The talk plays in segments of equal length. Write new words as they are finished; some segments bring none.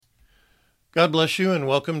God bless you and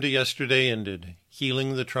welcome to Yesterday Ended,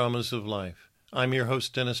 Healing the Traumas of Life. I'm your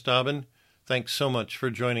host, Dennis Dobbin. Thanks so much for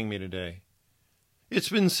joining me today. It's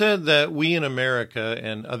been said that we in America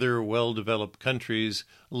and other well-developed countries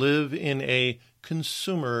live in a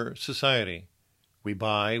consumer society. We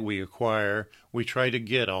buy, we acquire, we try to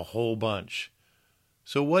get a whole bunch.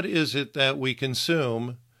 So what is it that we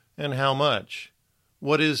consume and how much?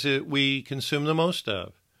 What is it we consume the most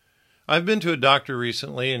of? I've been to a doctor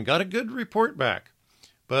recently and got a good report back,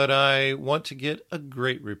 but I want to get a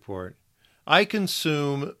great report. I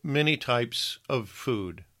consume many types of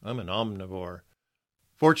food. I'm an omnivore.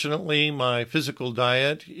 Fortunately, my physical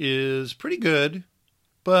diet is pretty good,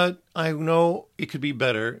 but I know it could be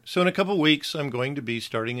better. So in a couple weeks, I'm going to be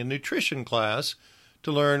starting a nutrition class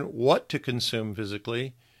to learn what to consume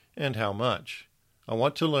physically and how much. I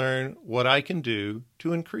want to learn what I can do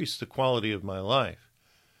to increase the quality of my life.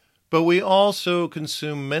 But we also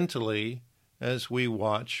consume mentally as we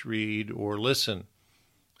watch, read, or listen.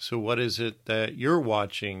 So what is it that you're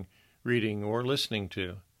watching, reading, or listening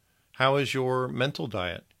to? How is your mental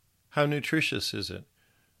diet? How nutritious is it?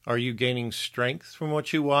 Are you gaining strength from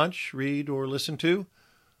what you watch, read, or listen to?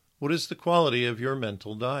 What is the quality of your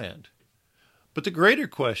mental diet? But the greater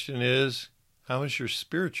question is, how is your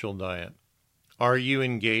spiritual diet? Are you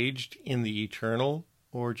engaged in the eternal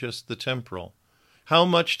or just the temporal? How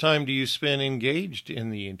much time do you spend engaged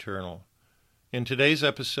in the eternal? In today's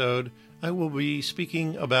episode, I will be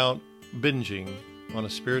speaking about binging on a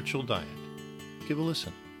spiritual diet. Give a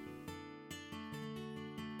listen.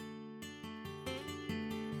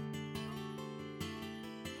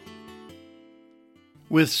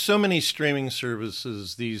 With so many streaming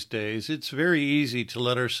services these days, it's very easy to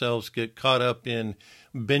let ourselves get caught up in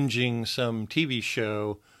binging some TV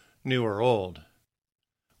show, new or old.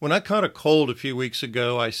 When I caught a cold a few weeks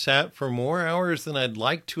ago, I sat for more hours than I'd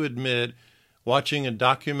like to admit, watching a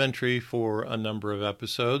documentary for a number of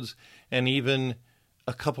episodes and even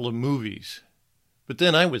a couple of movies. But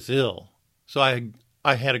then I was ill, so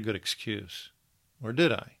I had a good excuse. Or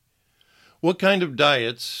did I? What kind of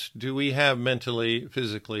diets do we have mentally,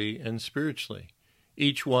 physically, and spiritually?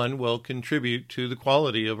 Each one will contribute to the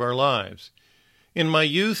quality of our lives. In my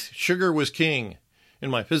youth, sugar was king. In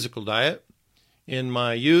my physical diet, in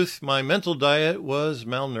my youth, my mental diet was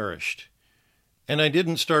malnourished. And I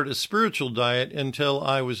didn't start a spiritual diet until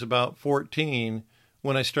I was about 14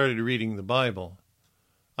 when I started reading the Bible.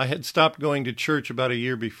 I had stopped going to church about a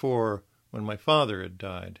year before when my father had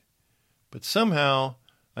died. But somehow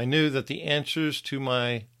I knew that the answers to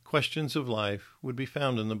my questions of life would be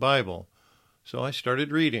found in the Bible. So I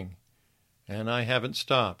started reading, and I haven't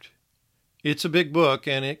stopped. It's a big book,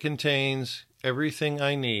 and it contains everything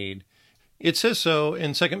I need. It says so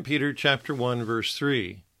in 2 Peter chapter 1, verse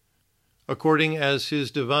 3. According as his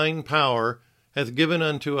divine power hath given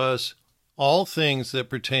unto us all things that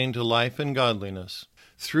pertain to life and godliness,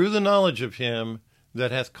 through the knowledge of him that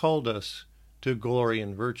hath called us to glory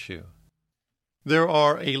and virtue. There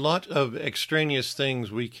are a lot of extraneous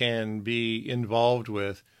things we can be involved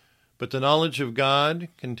with, but the knowledge of God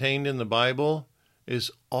contained in the Bible is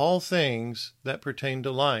all things that pertain to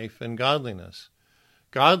life and godliness.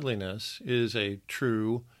 Godliness is a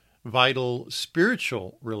true, vital,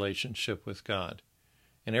 spiritual relationship with God.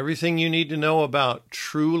 And everything you need to know about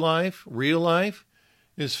true life, real life,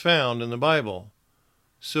 is found in the Bible.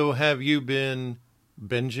 So have you been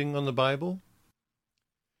binging on the Bible?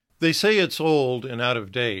 They say it's old and out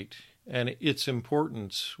of date, and its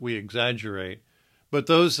importance we exaggerate. But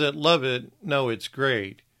those that love it know it's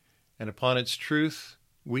great, and upon its truth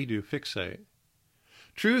we do fixate.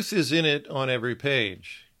 Truth is in it on every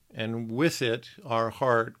page, and with it, our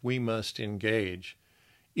heart, we must engage.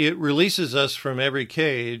 It releases us from every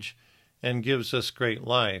cage and gives us great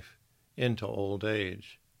life into old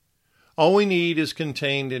age. All we need is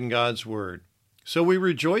contained in God's Word, so we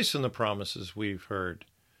rejoice in the promises we've heard.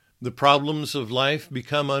 The problems of life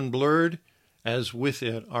become unblurred, as with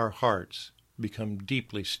it our hearts become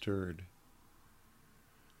deeply stirred.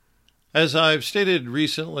 As I've stated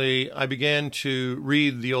recently, I began to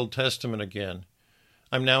read the Old Testament again.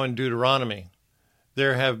 I'm now in Deuteronomy.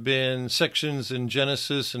 There have been sections in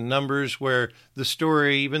Genesis and Numbers where the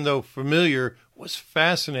story, even though familiar, was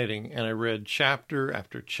fascinating, and I read chapter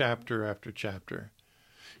after chapter after chapter.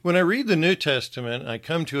 When I read the New Testament and I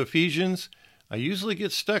come to Ephesians, I usually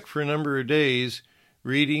get stuck for a number of days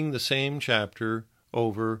reading the same chapter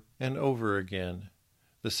over and over again.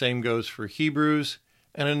 The same goes for Hebrews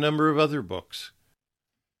and a number of other books.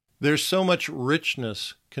 There's so much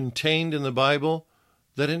richness contained in the Bible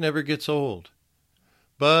that it never gets old.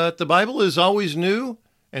 But the Bible is always new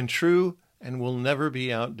and true and will never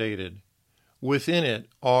be outdated. within it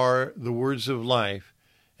are the words of life,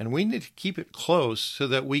 and we need to keep it close so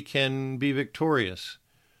that we can be victorious.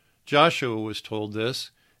 Joshua was told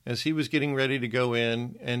this as he was getting ready to go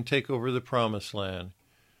in and take over the promised land.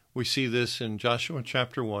 We see this in Joshua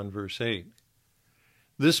chapter 1, verse 8.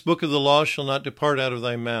 This book of the law shall not depart out of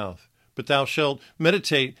thy mouth, but thou shalt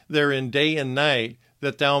meditate therein day and night,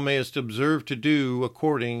 that thou mayest observe to do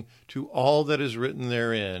according to all that is written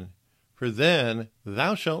therein. For then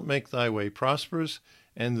thou shalt make thy way prosperous,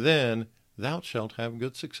 and then thou shalt have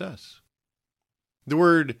good success. The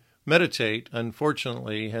word meditate,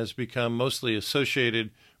 unfortunately, has become mostly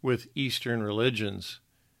associated with Eastern religions,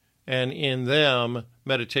 and in them,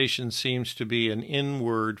 meditation seems to be an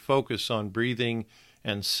inward focus on breathing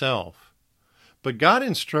and self. But God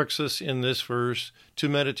instructs us in this verse to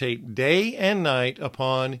meditate day and night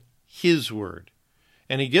upon His Word.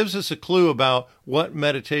 And He gives us a clue about what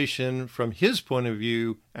meditation from His point of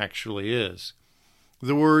view actually is.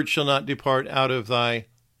 The word shall not depart out of thy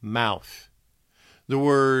mouth. The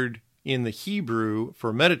word in the Hebrew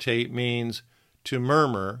for meditate means to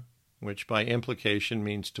murmur, which by implication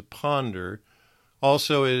means to ponder.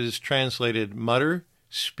 Also it is translated mutter,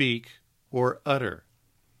 speak, or utter.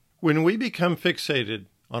 When we become fixated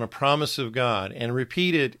on a promise of God and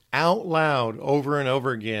repeat it out loud over and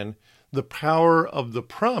over again, the power of the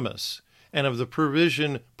promise and of the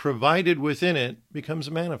provision provided within it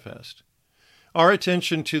becomes manifest. Our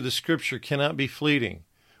attention to the Scripture cannot be fleeting.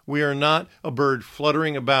 We are not a bird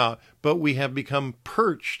fluttering about, but we have become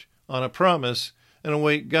perched on a promise and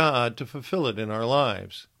await God to fulfill it in our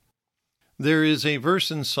lives. There is a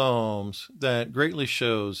verse in Psalms that greatly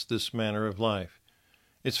shows this manner of life.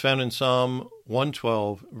 It's found in Psalm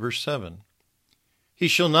 112, verse 7. He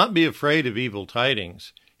shall not be afraid of evil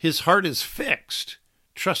tidings. His heart is fixed,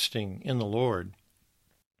 trusting in the Lord.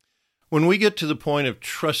 When we get to the point of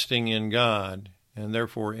trusting in God, and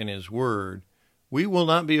therefore in His Word, we will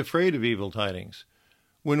not be afraid of evil tidings.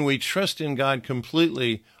 When we trust in God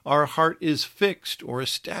completely, our heart is fixed or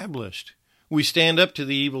established. We stand up to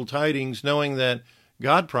the evil tidings knowing that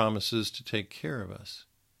God promises to take care of us.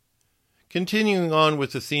 Continuing on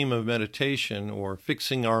with the theme of meditation, or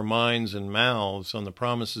fixing our minds and mouths on the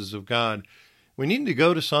promises of God, we need to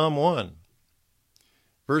go to Psalm 1.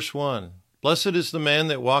 Verse 1, Blessed is the man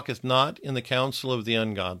that walketh not in the counsel of the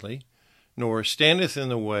ungodly, nor standeth in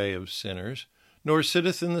the way of sinners, nor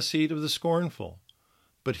sitteth in the seat of the scornful.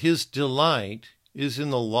 But his delight is in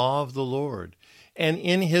the law of the Lord, and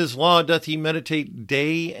in his law doth he meditate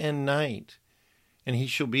day and night. And he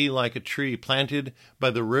shall be like a tree planted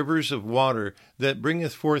by the rivers of water, that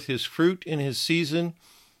bringeth forth his fruit in his season.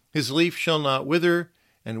 His leaf shall not wither,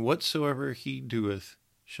 and whatsoever he doeth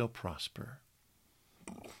shall prosper.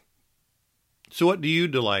 So what do you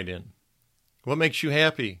delight in? What makes you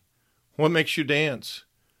happy? What makes you dance?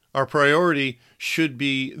 Our priority should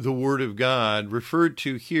be the Word of God, referred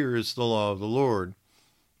to here as the law of the Lord.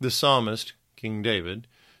 The psalmist, King David,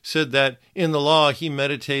 said that in the law he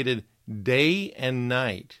meditated day and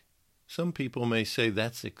night. Some people may say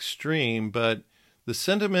that's extreme, but the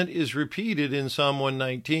sentiment is repeated in Psalm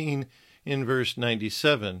 119 in verse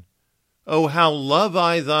 97. Oh, how love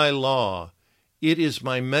I thy law! It is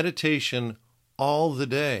my meditation all the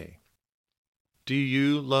day. Do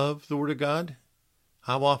you love the Word of God?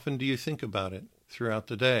 How often do you think about it throughout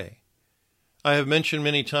the day? I have mentioned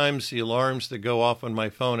many times the alarms that go off on my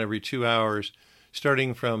phone every 2 hours,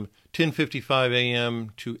 starting from 10:55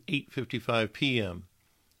 a.m. to 8:55 p.m.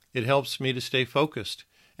 It helps me to stay focused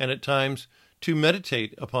and at times to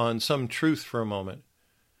meditate upon some truth for a moment.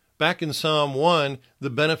 Back in Psalm 1, the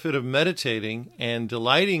benefit of meditating and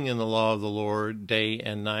delighting in the law of the Lord day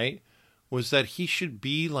and night was that he should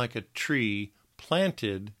be like a tree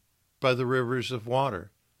planted by the rivers of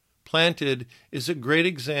water. Planted is a great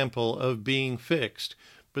example of being fixed,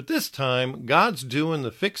 but this time God's doing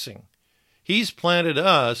the fixing. He's planted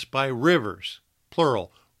us by rivers,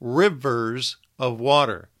 plural, rivers of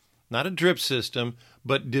water. Not a drip system,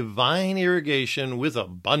 but divine irrigation with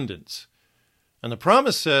abundance. And the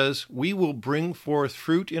promise says, we will bring forth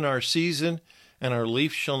fruit in our season, and our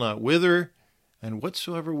leaf shall not wither, and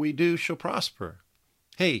whatsoever we do shall prosper.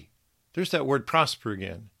 Hey, there's that word prosper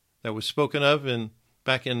again that was spoken of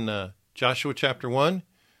back in Joshua chapter 1.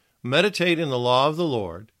 Meditate in the law of the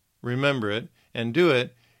Lord, remember it, and do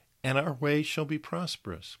it, and our way shall be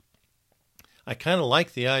prosperous. I kind of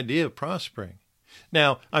like the idea of prospering.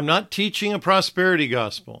 Now, I'm not teaching a prosperity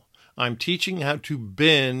gospel. I'm teaching how to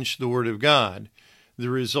binge the Word of God. The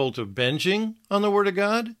result of binging on the Word of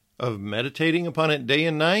God, of meditating upon it day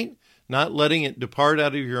and night, not letting it depart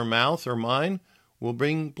out of your mouth or mind, will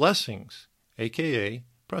bring blessings, a.k.a.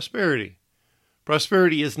 prosperity.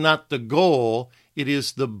 Prosperity is not the goal, it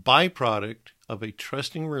is the byproduct of a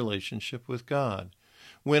trusting relationship with God.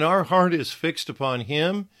 When our heart is fixed upon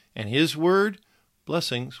Him and His Word,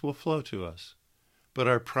 blessings will flow to us. But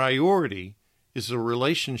our priority is the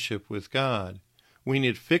relationship with God. We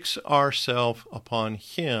need to fix ourselves upon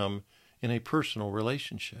Him in a personal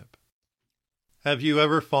relationship. Have you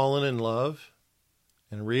ever fallen in love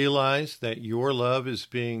and realized that your love is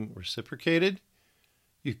being reciprocated?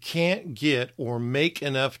 You can't get or make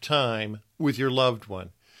enough time with your loved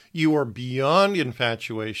one. You are beyond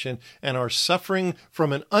infatuation and are suffering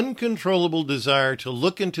from an uncontrollable desire to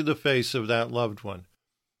look into the face of that loved one.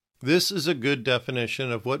 This is a good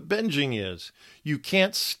definition of what binging is. You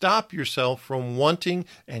can't stop yourself from wanting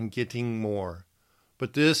and getting more.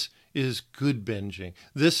 But this is good binging.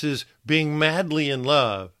 This is being madly in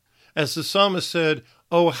love. As the psalmist said,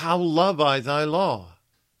 "Oh, how love I thy law."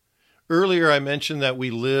 Earlier I mentioned that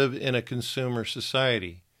we live in a consumer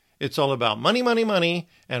society. It's all about money, money, money,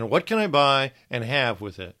 and what can I buy and have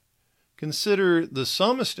with it. Consider the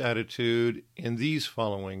psalmist attitude in these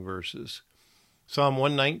following verses. Psalm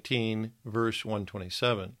 119, verse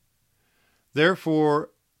 127.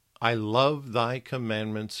 Therefore I love thy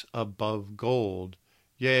commandments above gold,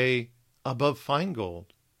 yea, above fine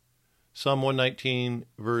gold. Psalm 119,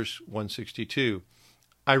 verse 162.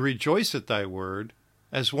 I rejoice at thy word,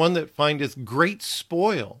 as one that findeth great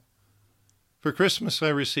spoil. For Christmas I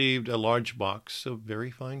received a large box of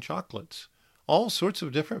very fine chocolates, all sorts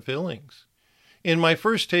of different fillings. In my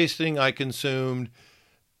first tasting I consumed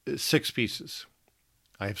 6 pieces.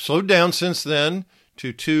 I have slowed down since then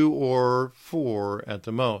to 2 or 4 at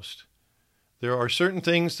the most. There are certain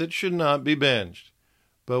things that should not be binged,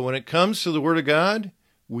 but when it comes to the Word of God,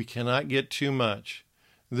 we cannot get too much.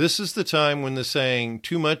 This is the time when the saying,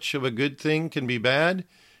 too much of a good thing can be bad,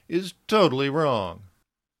 is totally wrong.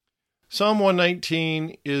 Psalm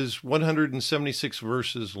 119 is 176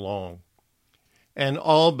 verses long, and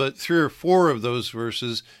all but 3 or 4 of those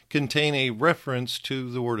verses contain a reference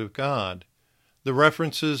to the Word of God. The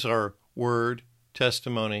references are word,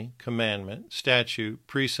 testimony, commandment, statute,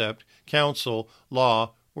 precept, counsel,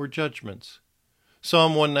 law, or judgments.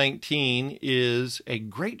 Psalm 119 is a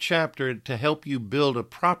great chapter to help you build a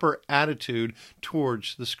proper attitude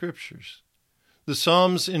towards the Scriptures. The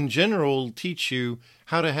Psalms in general teach you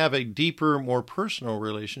how to have a deeper, more personal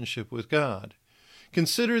relationship with God.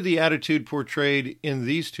 Consider the attitude portrayed in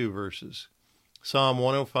these 2 verses. Psalm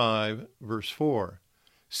 105, verse 4.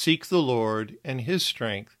 Seek the Lord and His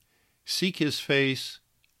strength. Seek His face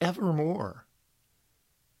evermore.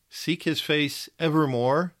 Seek His face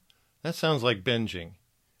evermore? That sounds like binging.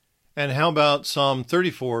 And how about Psalm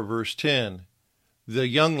 34, verse 10? The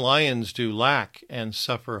young lions do lack and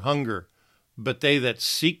suffer hunger, but they that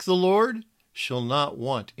seek the Lord shall not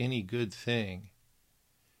want any good thing.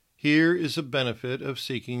 Here is a benefit of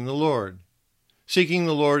seeking the Lord. Seeking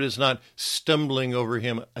the Lord is not stumbling over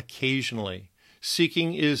Him occasionally.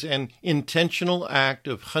 Seeking is an intentional act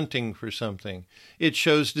of hunting for something. It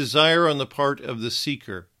shows desire on the part of the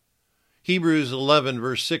seeker. Hebrews 11,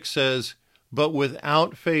 verse 6 says, But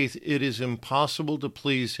without faith it is impossible to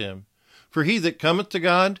please Him. For he that cometh to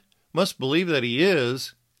God must believe that He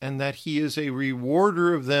is, and that He is a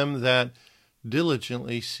rewarder of them that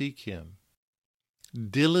diligently seek Him.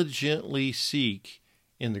 Diligently seek,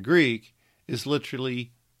 in the Greek, is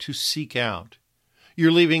literally to seek out.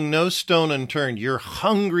 You're leaving no stone unturned. You're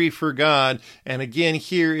hungry for God. And again,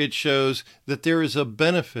 here it shows that there is a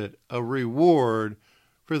benefit, a reward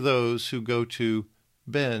for those who go to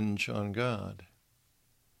binge on God.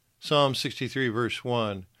 Psalm 63, verse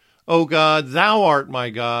 1. O God, Thou art my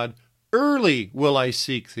God. Early will I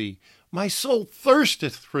seek Thee. My soul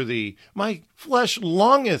thirsteth for Thee. My flesh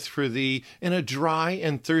longeth for Thee in a dry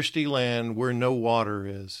and thirsty land where no water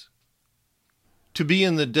is. To be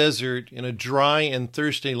in the desert, in a dry and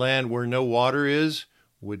thirsty land where no water is,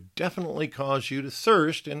 would definitely cause you to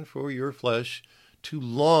thirst and for your flesh to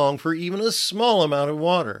long for even a small amount of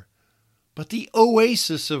water. But the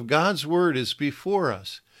oasis of God's Word is before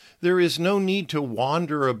us. There is no need to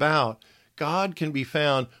wander about. God can be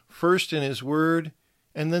found first in His Word,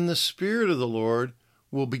 and then the Spirit of the Lord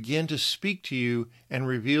will begin to speak to you and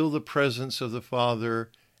reveal the presence of the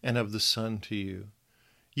Father and of the Son to you.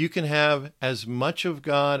 You can have as much of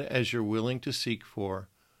God as you're willing to seek for.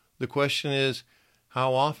 The question is,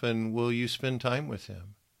 how often will you spend time with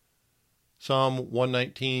Him? Psalm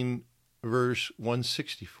 119, verse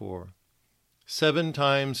 164. 7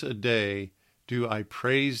 times a day do I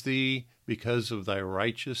praise Thee because of Thy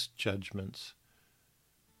righteous judgments.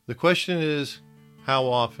 The question is, how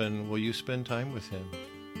often will you spend time with Him?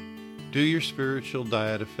 Do your spiritual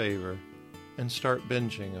diet a favor and start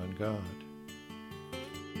binging on God.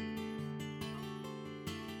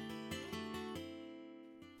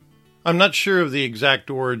 I'm not sure of the exact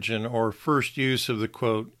origin or first use of the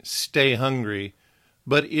quote, "stay hungry,"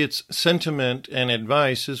 but its sentiment and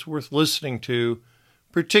advice is worth listening to,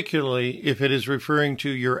 particularly if it is referring to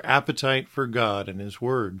your appetite for God and His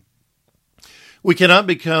Word. We cannot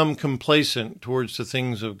become complacent towards the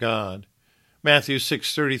things of God. Matthew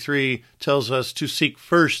 6:33 tells us to seek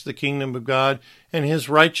first the kingdom of God and His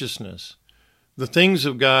righteousness. The things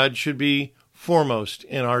of God should be foremost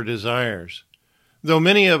in our desires. Though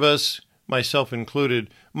many of us, myself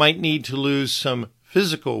included, might need to lose some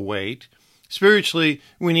physical weight, spiritually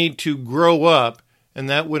we need to grow up, and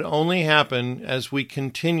that would only happen as we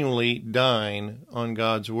continually dine on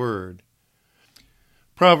God's Word.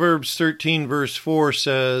 Proverbs 13 verse 4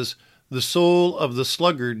 says, "The soul of the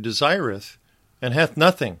sluggard desireth, and hath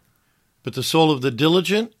nothing, but the soul of the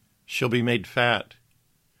diligent shall be made fat."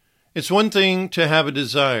 It's one thing to have a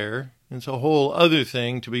desire. It's a whole other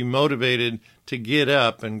thing to be motivated to get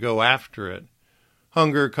up and go after it.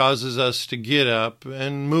 Hunger causes us to get up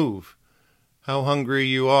and move. How hungry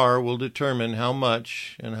you are will determine how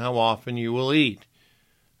much and how often you will eat.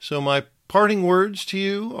 So my parting words to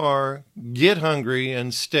you are, get hungry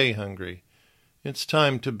and stay hungry. It's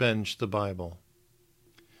time to binge the Bible.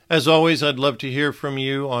 As always, I'd love to hear from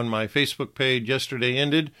you on my Facebook page, Yesterday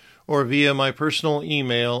Ended, or via my personal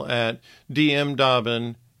email at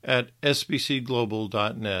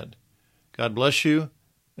dmdobbin@sbcglobal.net. God bless you,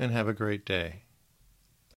 and have a great day.